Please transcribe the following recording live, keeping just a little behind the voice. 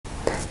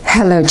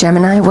Hello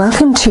Gemini,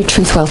 welcome to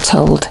Truth Well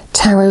Told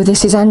Tarot.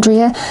 This is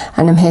Andrea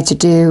and I'm here to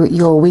do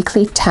your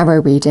weekly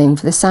tarot reading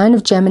for the sign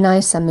of Gemini,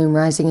 Sun, Moon,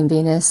 Rising and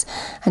Venus,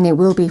 and it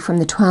will be from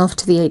the 12th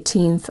to the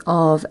 18th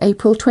of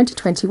April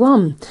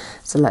 2021.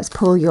 So let's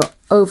pull your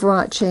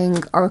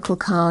overarching oracle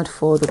card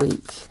for the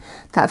week.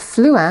 That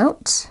flew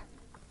out.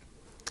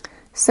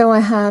 So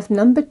I have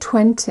number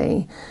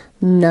 20,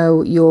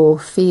 know your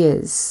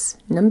fears.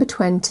 Number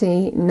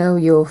 20, know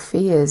your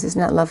fears.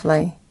 Isn't that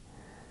lovely?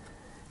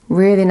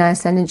 Really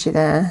nice energy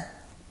there.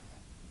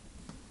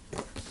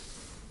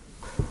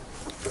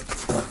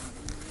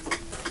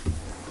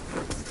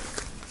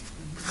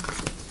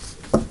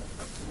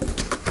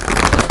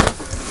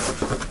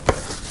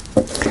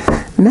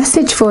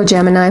 Message for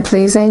Gemini,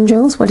 please,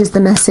 angels. What is the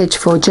message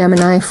for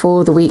Gemini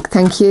for the week?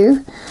 Thank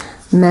you.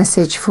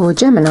 Message for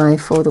Gemini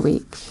for the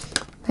week.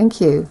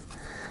 Thank you.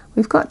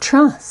 We've got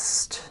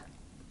trust.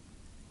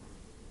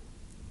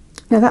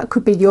 Now that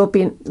could be you're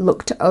being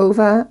looked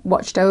over,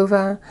 watched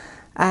over.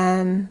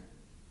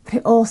 But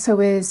it also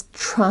is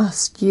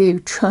trust you,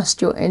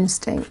 trust your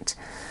instinct.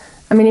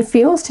 I mean, it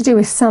feels to do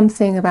with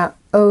something about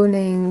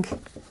owning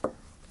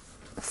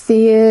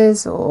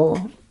fears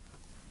or,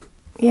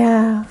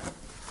 yeah.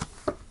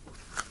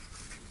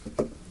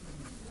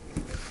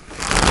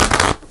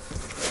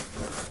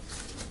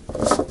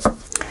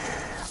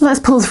 Let's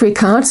pull 3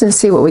 cards and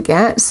see what we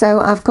get. So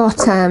I've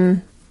got,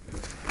 I'm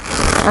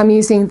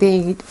using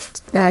the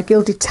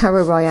Gilded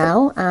Tarot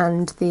Royale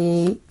and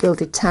the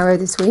Gilded Tarot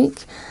this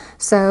week.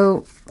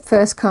 So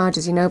first card,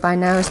 as you know by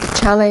now, is the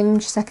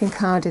challenge. Second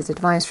card is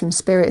advice from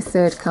spirit.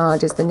 Third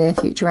card is the near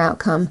future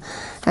outcome.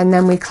 And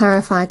then we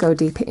clarify, go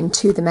deeper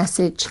into the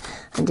message,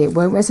 and it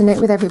won't resonate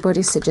with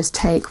everybody, so just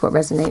take what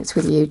resonates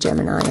with you,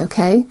 Gemini,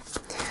 okay?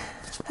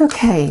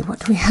 Okay, what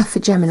do we have for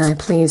Gemini,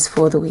 please,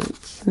 for the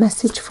week?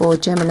 Message for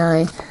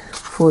Gemini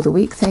for the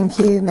week, thank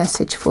you.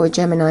 Message for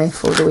Gemini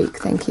for the week,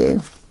 thank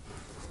you.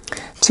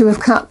 2 of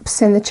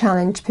Cups in the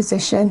challenge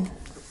position.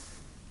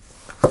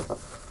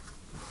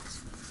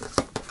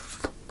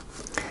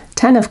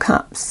 10 of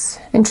Cups.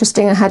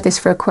 Interesting, I had this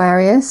for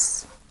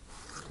Aquarius.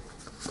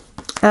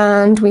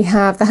 And we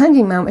have the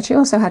Hanging Man, which I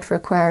also had for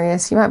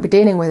Aquarius. You might be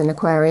dealing with an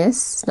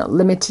Aquarius. It's not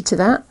limited to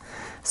that.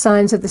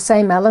 Signs of the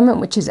same element,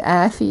 which is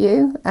air for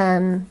you,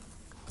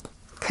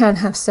 can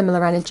have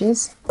similar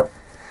energies.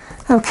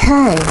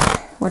 Okay,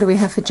 what do we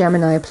have for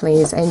Gemini,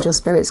 please? Angel,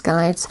 spirits,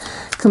 guides.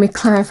 Can we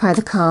clarify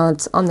the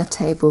cards on the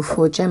table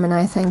for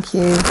Gemini? Thank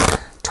you.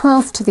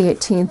 12th to the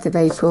 18th of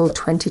April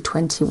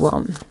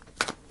 2021.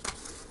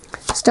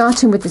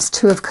 Starting with this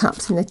 2 of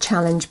Cups in the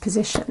challenge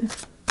position.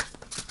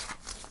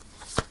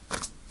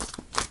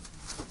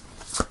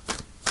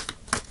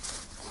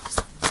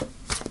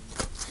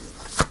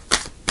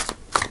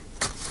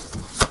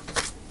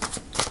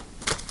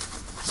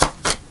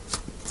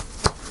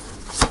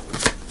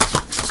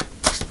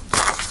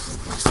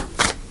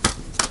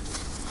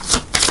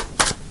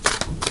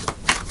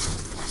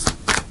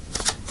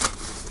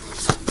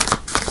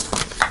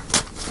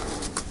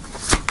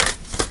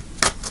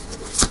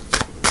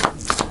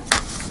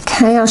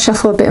 Okay, I'll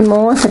shuffle a bit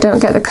more. If I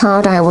don't get the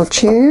card, I will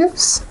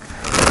choose.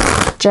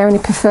 Generally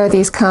prefer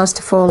these cards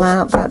to fall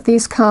out, but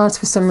these cards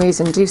for some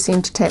reason do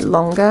seem to take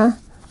longer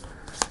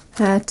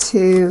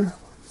to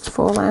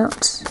fall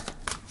out.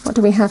 What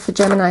do we have for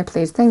Gemini,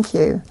 please? Thank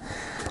you.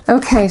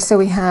 Okay, so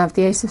we have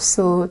the Ace of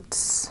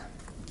Swords.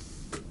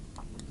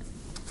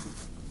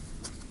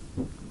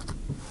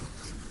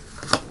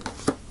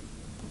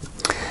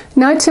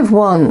 Knight of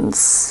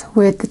Wands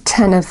with the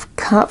 10 of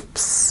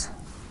Cups.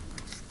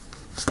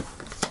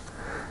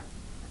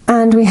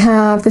 And we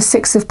have the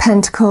 6 of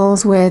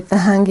Pentacles with the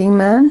Hanging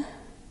Man.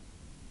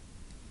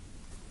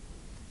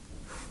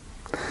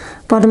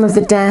 Bottom of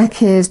the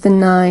deck is the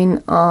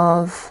 9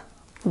 of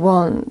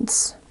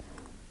Wands.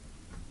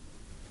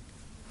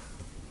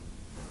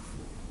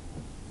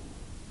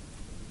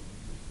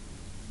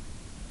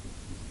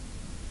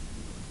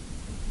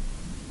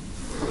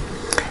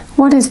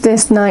 What is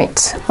this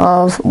Knight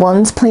of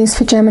Wands, please,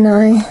 for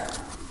Gemini?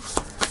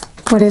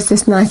 What is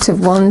this Knight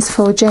of Wands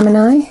for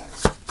Gemini?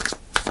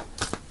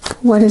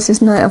 What is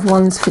this Knight of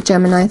Wands for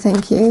Gemini?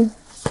 Thank you.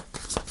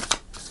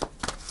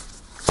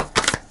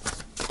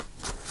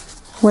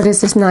 What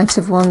is this Knight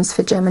of Wands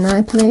for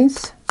Gemini,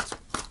 please?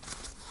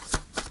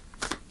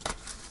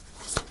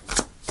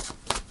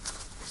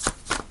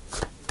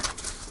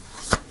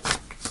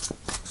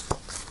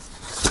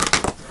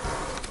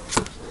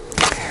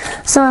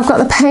 So I've got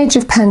the Page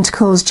of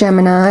Pentacles,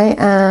 Gemini,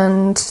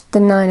 and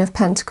the 9 of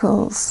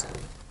Pentacles.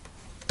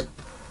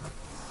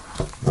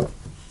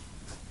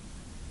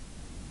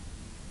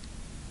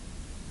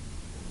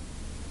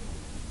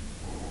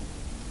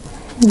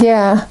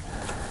 Yeah,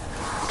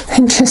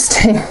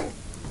 interesting.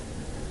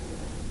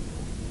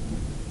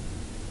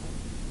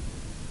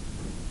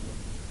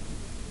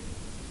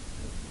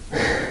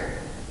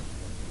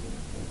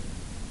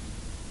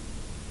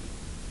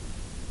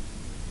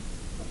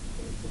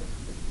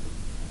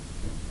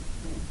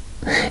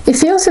 It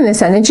feels in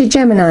this energy,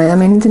 Gemini. I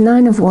mean, the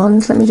 9 of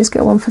Wands, let me just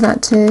get one for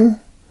that too.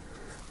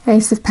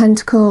 Ace of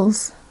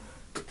Pentacles.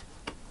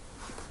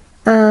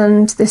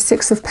 and the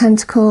Six of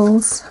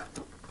Pentacles.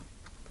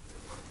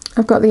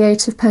 I've got the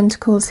Eight of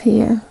Pentacles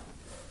here.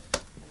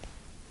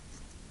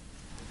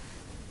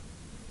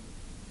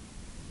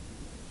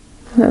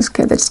 Let's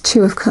get this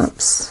Two of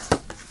Cups.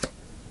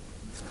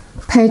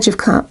 Page of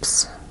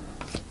Cups.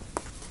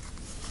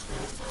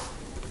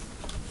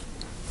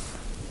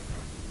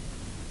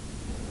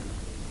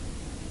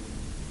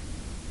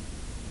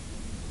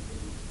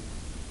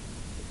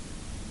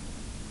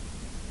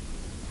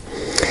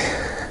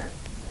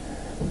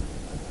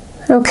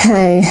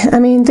 Okay, I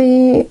mean,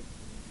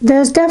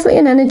 there's definitely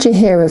an energy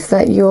here of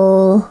that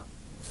you're,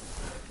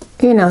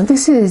 you know,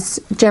 this is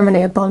Gemini,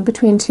 a bond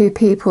between two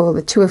people,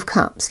 the Two of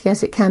Cups.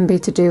 Yes, it can be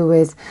to do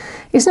with,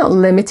 it's not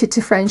limited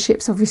to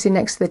friendships. Obviously,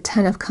 next to the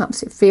Ten of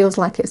Cups, it feels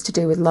like it's to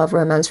do with love,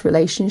 romance,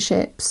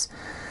 relationships.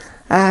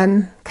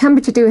 Can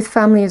be to do with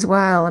family as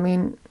well. I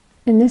mean,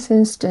 in this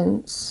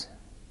instance,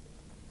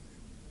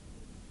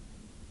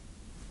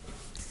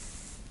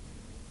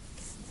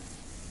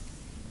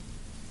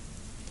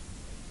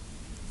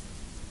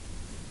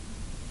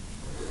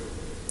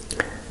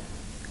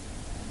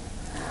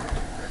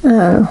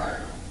 oh.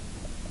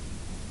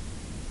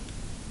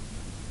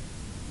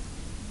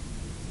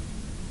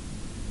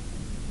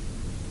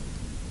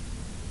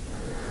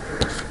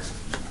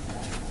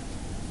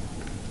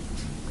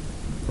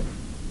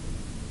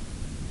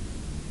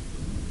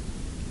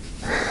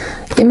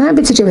 It might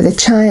be to do with a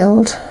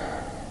child.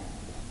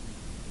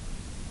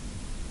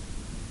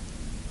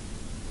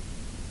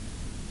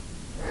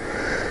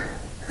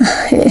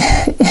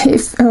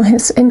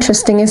 It's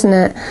interesting, isn't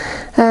it?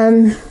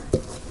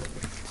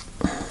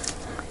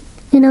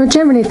 You know,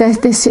 generally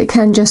this it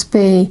can just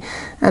be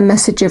a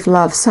message of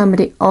love,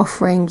 somebody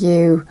offering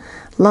you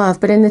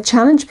love. But in the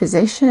challenge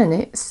position,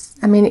 it's,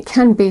 I mean, it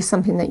can be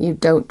something that you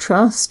don't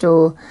trust,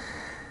 or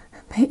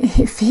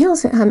it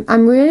feels,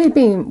 I'm really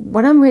being,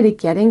 what I'm really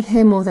getting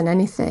here more than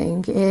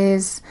anything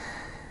is,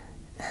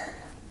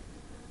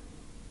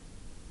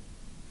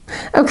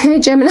 okay,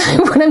 Gemini,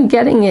 what I'm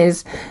getting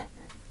is,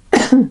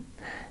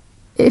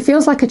 it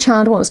feels like a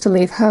child wants to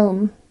leave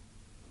home,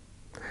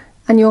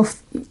 and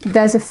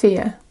there's a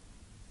fear.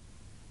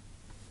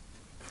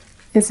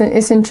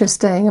 It's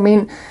interesting. I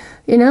mean,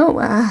 you know,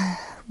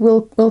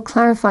 we'll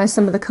clarify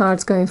some of the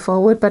cards going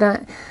forward, but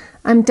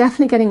I'm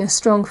definitely getting a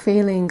strong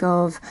feeling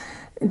of,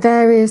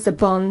 there is a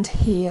bond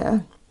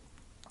here,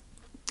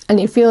 and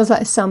it feels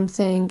like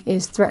something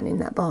is threatening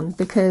that bond,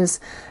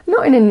 because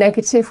not in a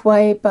negative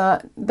way,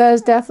 but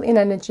there's definitely an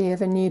energy of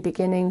a new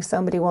beginning.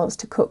 Somebody wants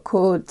to cut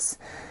cords,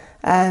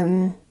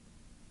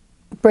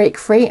 break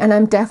free, and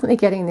I'm definitely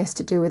getting this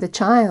to do with a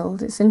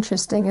child. It's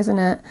interesting, isn't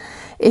it?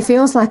 It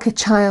feels like a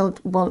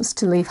child wants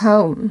to leave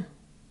home,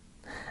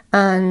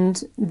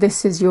 and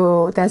this is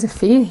there's a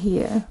fear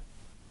here.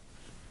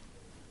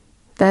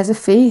 There's a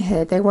fear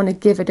here. They want to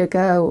give it a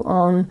go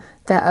on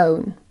their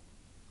own.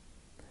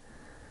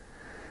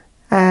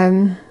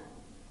 For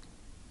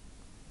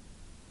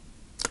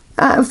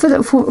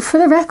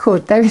the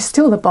record, there is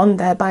still a bond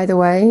there, by the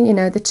way. You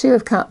know, the Two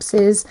of Cups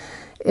is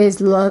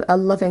a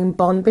loving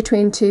bond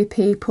between two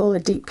people, a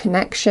deep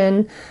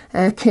connection,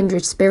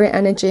 kindred spirit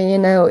energy. You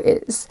know,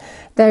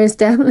 there is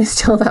definitely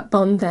still that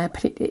bond there,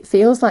 but it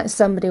feels like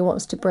somebody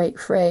wants to break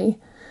free.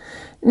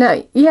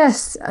 Now,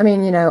 yes, I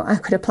mean, you know, I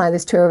could apply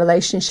this to a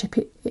relationship.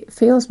 It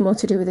feels more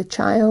to do with a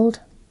child.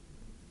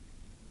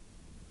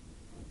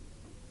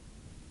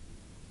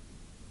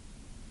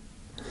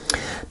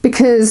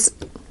 Because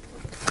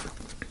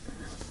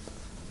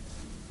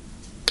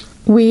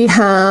we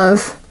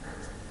have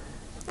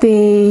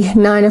the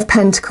Nine of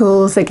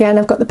Pentacles. Again,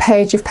 I've got the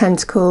Page of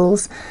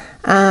Pentacles,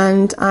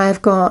 and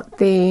I've got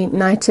the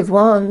Knight of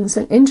Wands.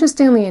 And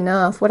interestingly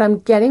enough, what I'm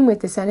getting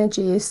with this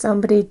energy is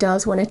somebody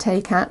does want to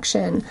take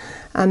action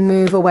and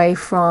move away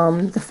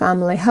from the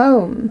family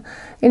home.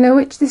 You know,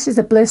 which this is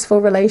a blissful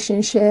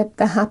relationship,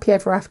 the happy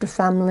ever after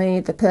family,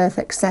 the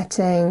perfect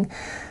setting.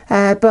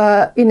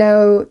 But, you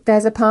know,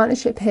 there's a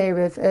partnership here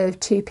of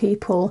two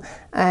people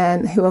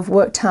who have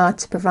worked hard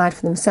to provide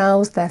for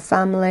themselves, their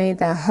family,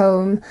 their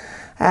home,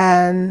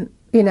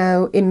 you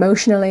know,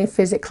 emotionally,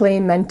 physically,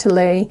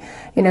 mentally,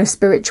 you know,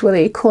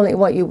 spiritually, call it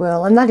what you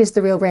will. And that is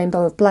the real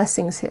rainbow of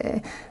blessings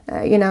here.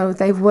 You know,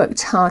 they've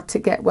worked hard to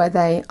get where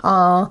they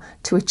are,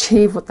 to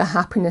achieve what the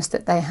happiness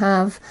that they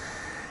have.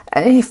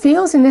 And it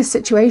feels in this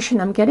situation,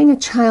 I'm getting a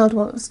child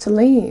wants to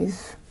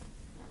leave.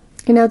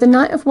 You know, the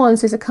Knight of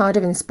Wands is a card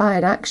of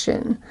inspired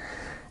action.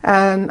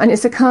 And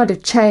it's a card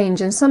of change,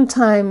 and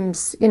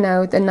sometimes, you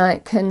know, the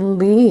Knight can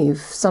leave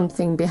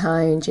something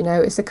behind. You know,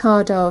 it's a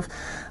card of,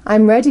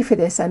 I'm ready for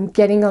this, I'm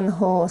getting on the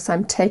horse,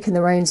 I'm taking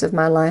the reins of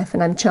my life,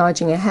 and I'm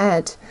charging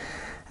ahead.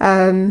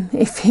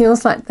 It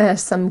feels like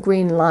there's some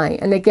green light.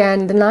 And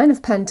again, the Nine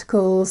of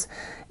Pentacles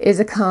is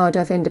a card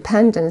of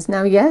independence.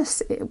 Now,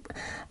 yes,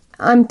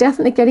 I'm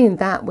definitely getting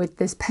that with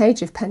this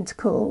Page of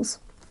Pentacles.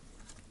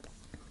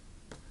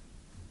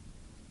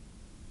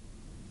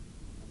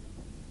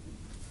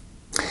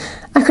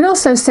 I can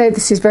also say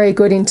this is very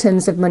good in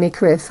terms of money,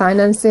 career,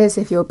 finances.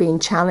 If you're being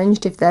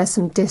challenged, if there's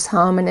some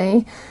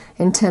disharmony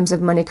in terms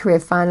of money, career,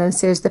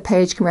 finances. The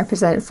page can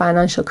represent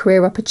financial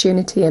career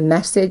opportunity, a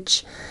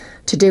message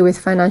to do with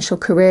financial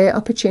career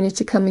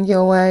opportunity coming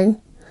your way.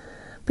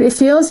 But it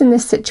feels in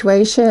this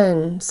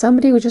situation,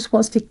 somebody who just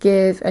wants to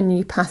give a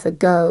new path a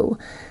go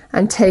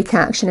and take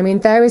action. I mean,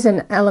 there is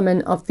an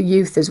element of the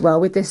youth as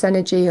well with this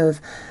energy of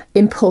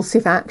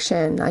impulsive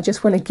action. I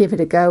just want to give it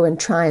a go and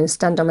try and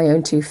stand on my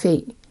own 2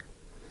 feet.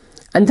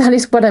 And that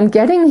is what I'm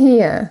getting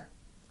here.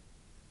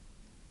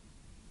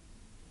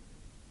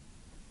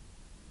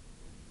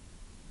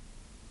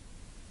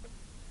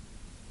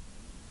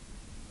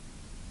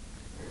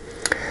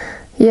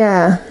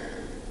 Yeah.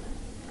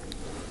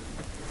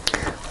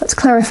 Let's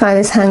clarify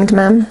this Hanged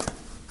Man.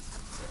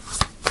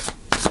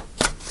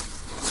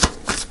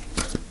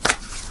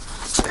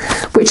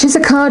 Which is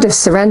a card of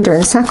surrender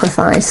and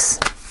sacrifice,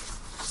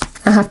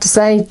 I have to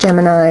say,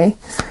 Gemini.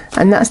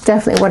 And that's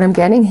definitely what I'm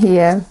getting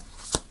here.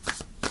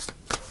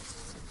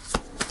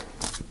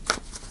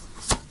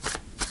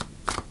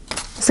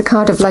 It's a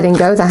card of letting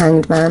go, the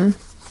Hanged Man.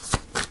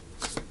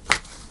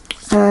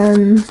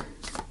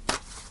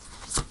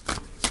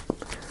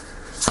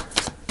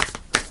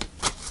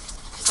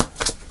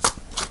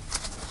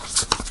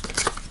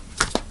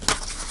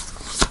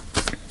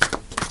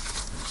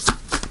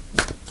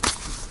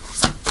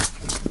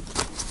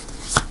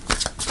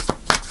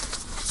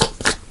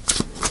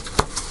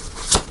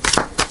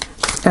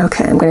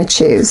 Okay, I'm going to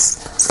choose.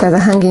 So the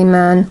Hanging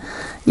Man.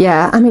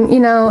 Yeah, I mean, you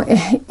know,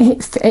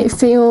 it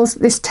feels,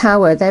 this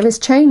Tower, there is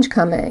change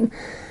coming.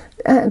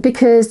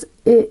 Because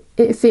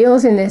it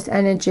feels in this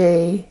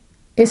energy,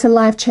 it's a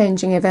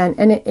life-changing event,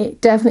 and it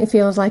definitely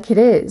feels like it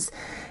is.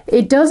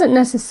 It doesn't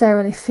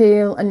necessarily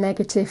feel a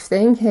negative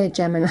thing here,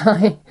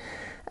 Gemini.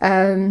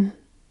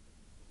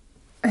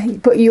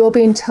 But you're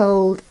being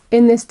told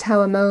in this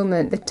Tower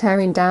moment, the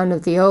tearing down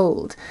of the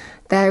old,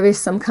 there is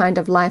some kind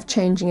of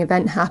life-changing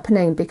event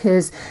happening,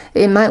 because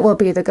it might well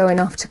be they're going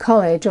off to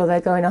college, or they're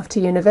going off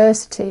to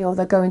university, or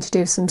they're going to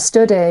do some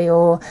study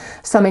or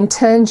some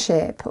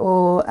internship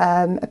or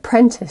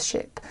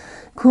apprenticeship.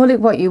 Call it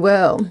what you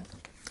will.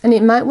 And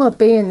it might well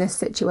be in this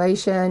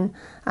situation.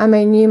 I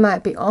mean, you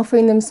might be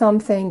offering them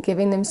something,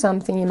 giving them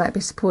something, you might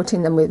be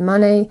supporting them with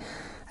money.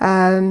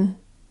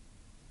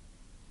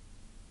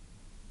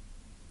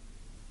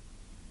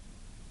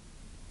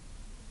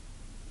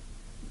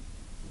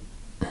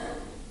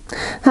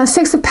 Now,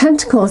 Six of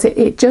Pentacles,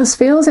 it just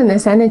feels in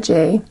this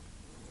energy.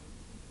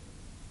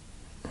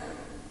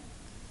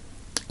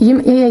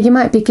 You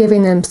might be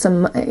giving them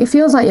some. It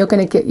feels like you're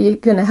going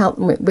to help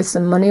them with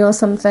some money or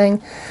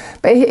something.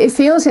 But it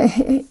feels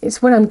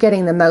it's what I'm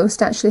getting the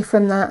most actually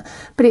from that.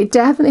 But it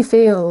definitely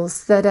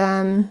feels that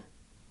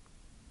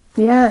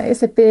yeah,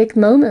 it's a big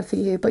moment for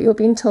you. But you're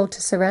being told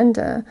to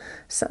surrender.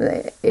 So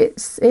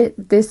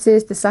this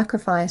is the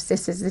sacrifice.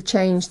 This is the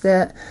change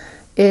that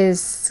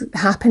is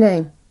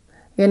happening.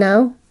 You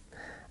know,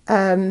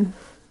 there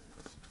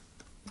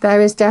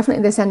is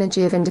definitely this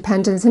energy of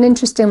independence. And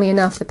interestingly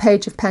enough, the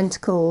Page of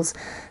Pentacles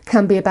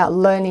can be about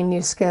learning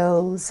new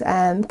skills,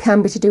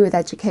 can be to do with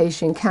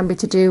education, can be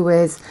to do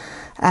with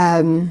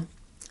it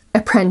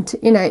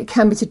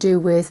can be to do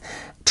with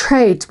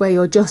trades where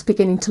you're just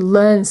beginning to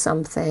learn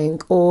something,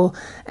 or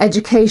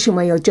education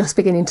where you're just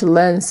beginning to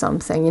learn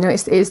something. You know,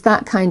 it's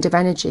that kind of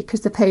energy,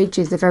 because the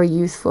pages are very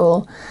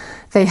youthful.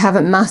 They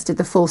haven't mastered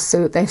the full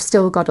suit. They've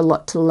still got a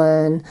lot to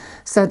learn.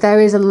 So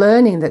there is a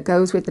learning that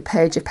goes with the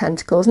Page of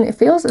Pentacles. And it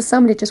feels that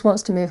somebody just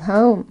wants to move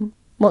home,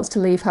 wants to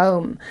leave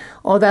home,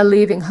 or they're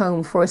leaving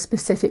home for a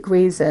specific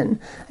reason.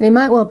 And it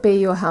might well be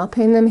you're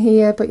helping them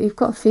here, but you've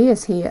got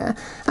fears here.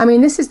 I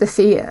mean, this is the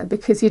fear,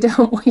 because you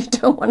don't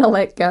want to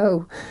let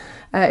go.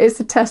 It's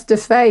a test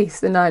of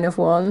faith, the Nine of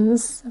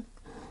Wands.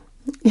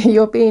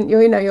 Your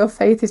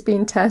faith is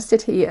being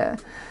tested here.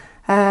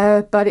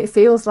 But it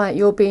feels like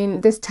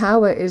this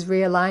Tower is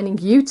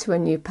realigning you to a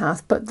new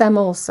path, but them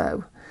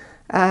also.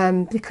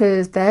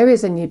 Because there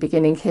is a new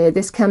beginning here.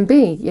 This can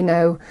be,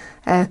 a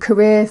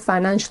career,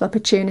 financial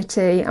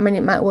opportunity. I mean,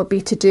 it might well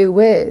be to do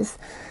with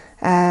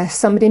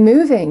somebody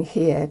moving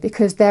here,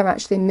 because they're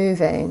actually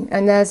moving.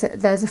 And there's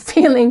a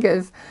feeling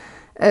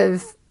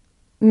of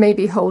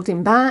maybe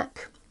holding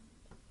back,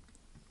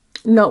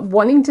 not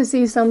wanting to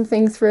see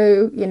something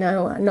through,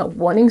 not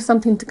wanting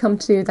something to come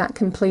to that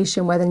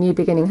completion where the new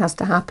beginning has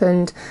to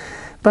happen.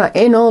 But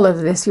in all of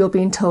this, you're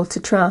being told to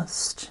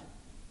trust.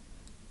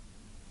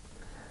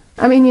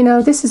 I mean,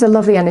 this is a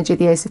lovely energy,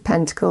 the Ace of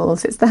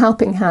Pentacles. It's the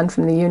helping hand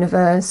from the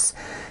universe.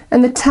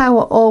 And the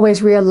Tower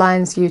always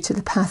realigns you to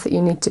the path that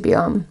you need to be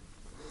on.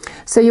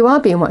 So you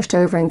are being watched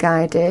over and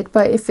guided,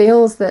 but it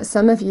feels that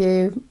some of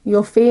you,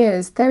 your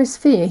fears, there is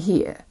fear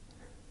here.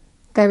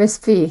 There is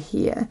fear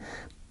here.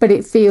 But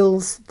it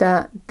feels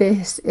that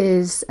this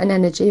is an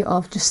energy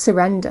of just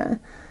surrender.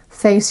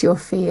 Face your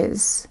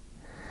fears.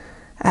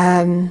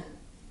 Own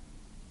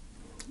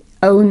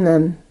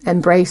them.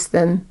 Embrace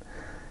them.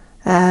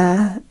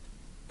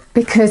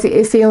 Because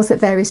it feels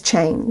that there is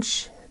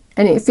change.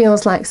 And it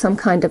feels like some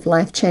kind of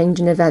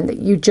life-changing event that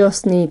you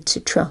just need to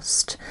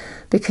trust.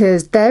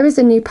 Because there is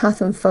a new path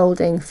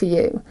unfolding for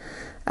you.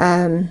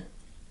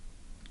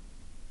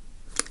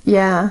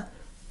 yeah,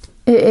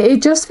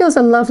 it just feels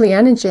a lovely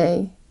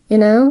energy, you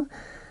know,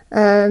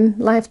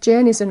 life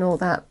journeys and all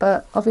that,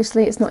 but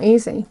obviously it's not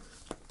easy.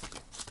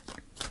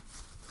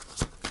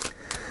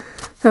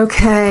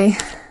 Okay.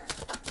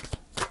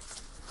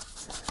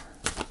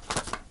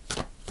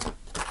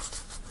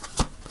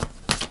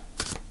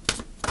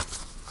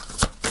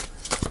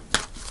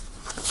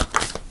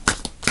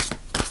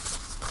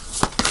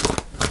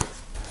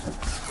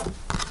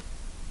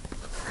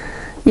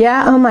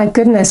 Yeah, oh my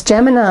goodness,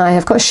 Gemini,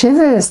 I've got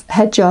shivers.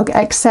 Hedgehog,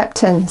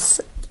 acceptance,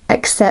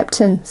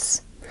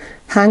 acceptance.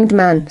 Hanged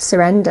man,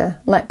 surrender,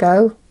 let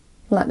go,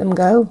 let them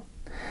go.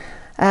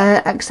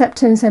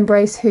 Acceptance,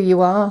 embrace who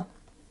you are.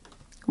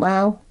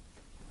 Wow.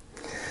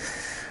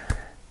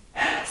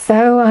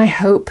 So I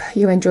hope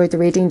you enjoyed the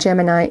reading,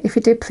 Gemini. If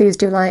you did, please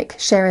do like,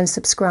 share and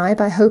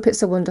subscribe. I hope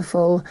it's a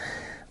wonderful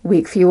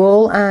week for you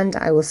all, and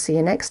I will see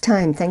you next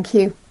time. Thank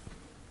you.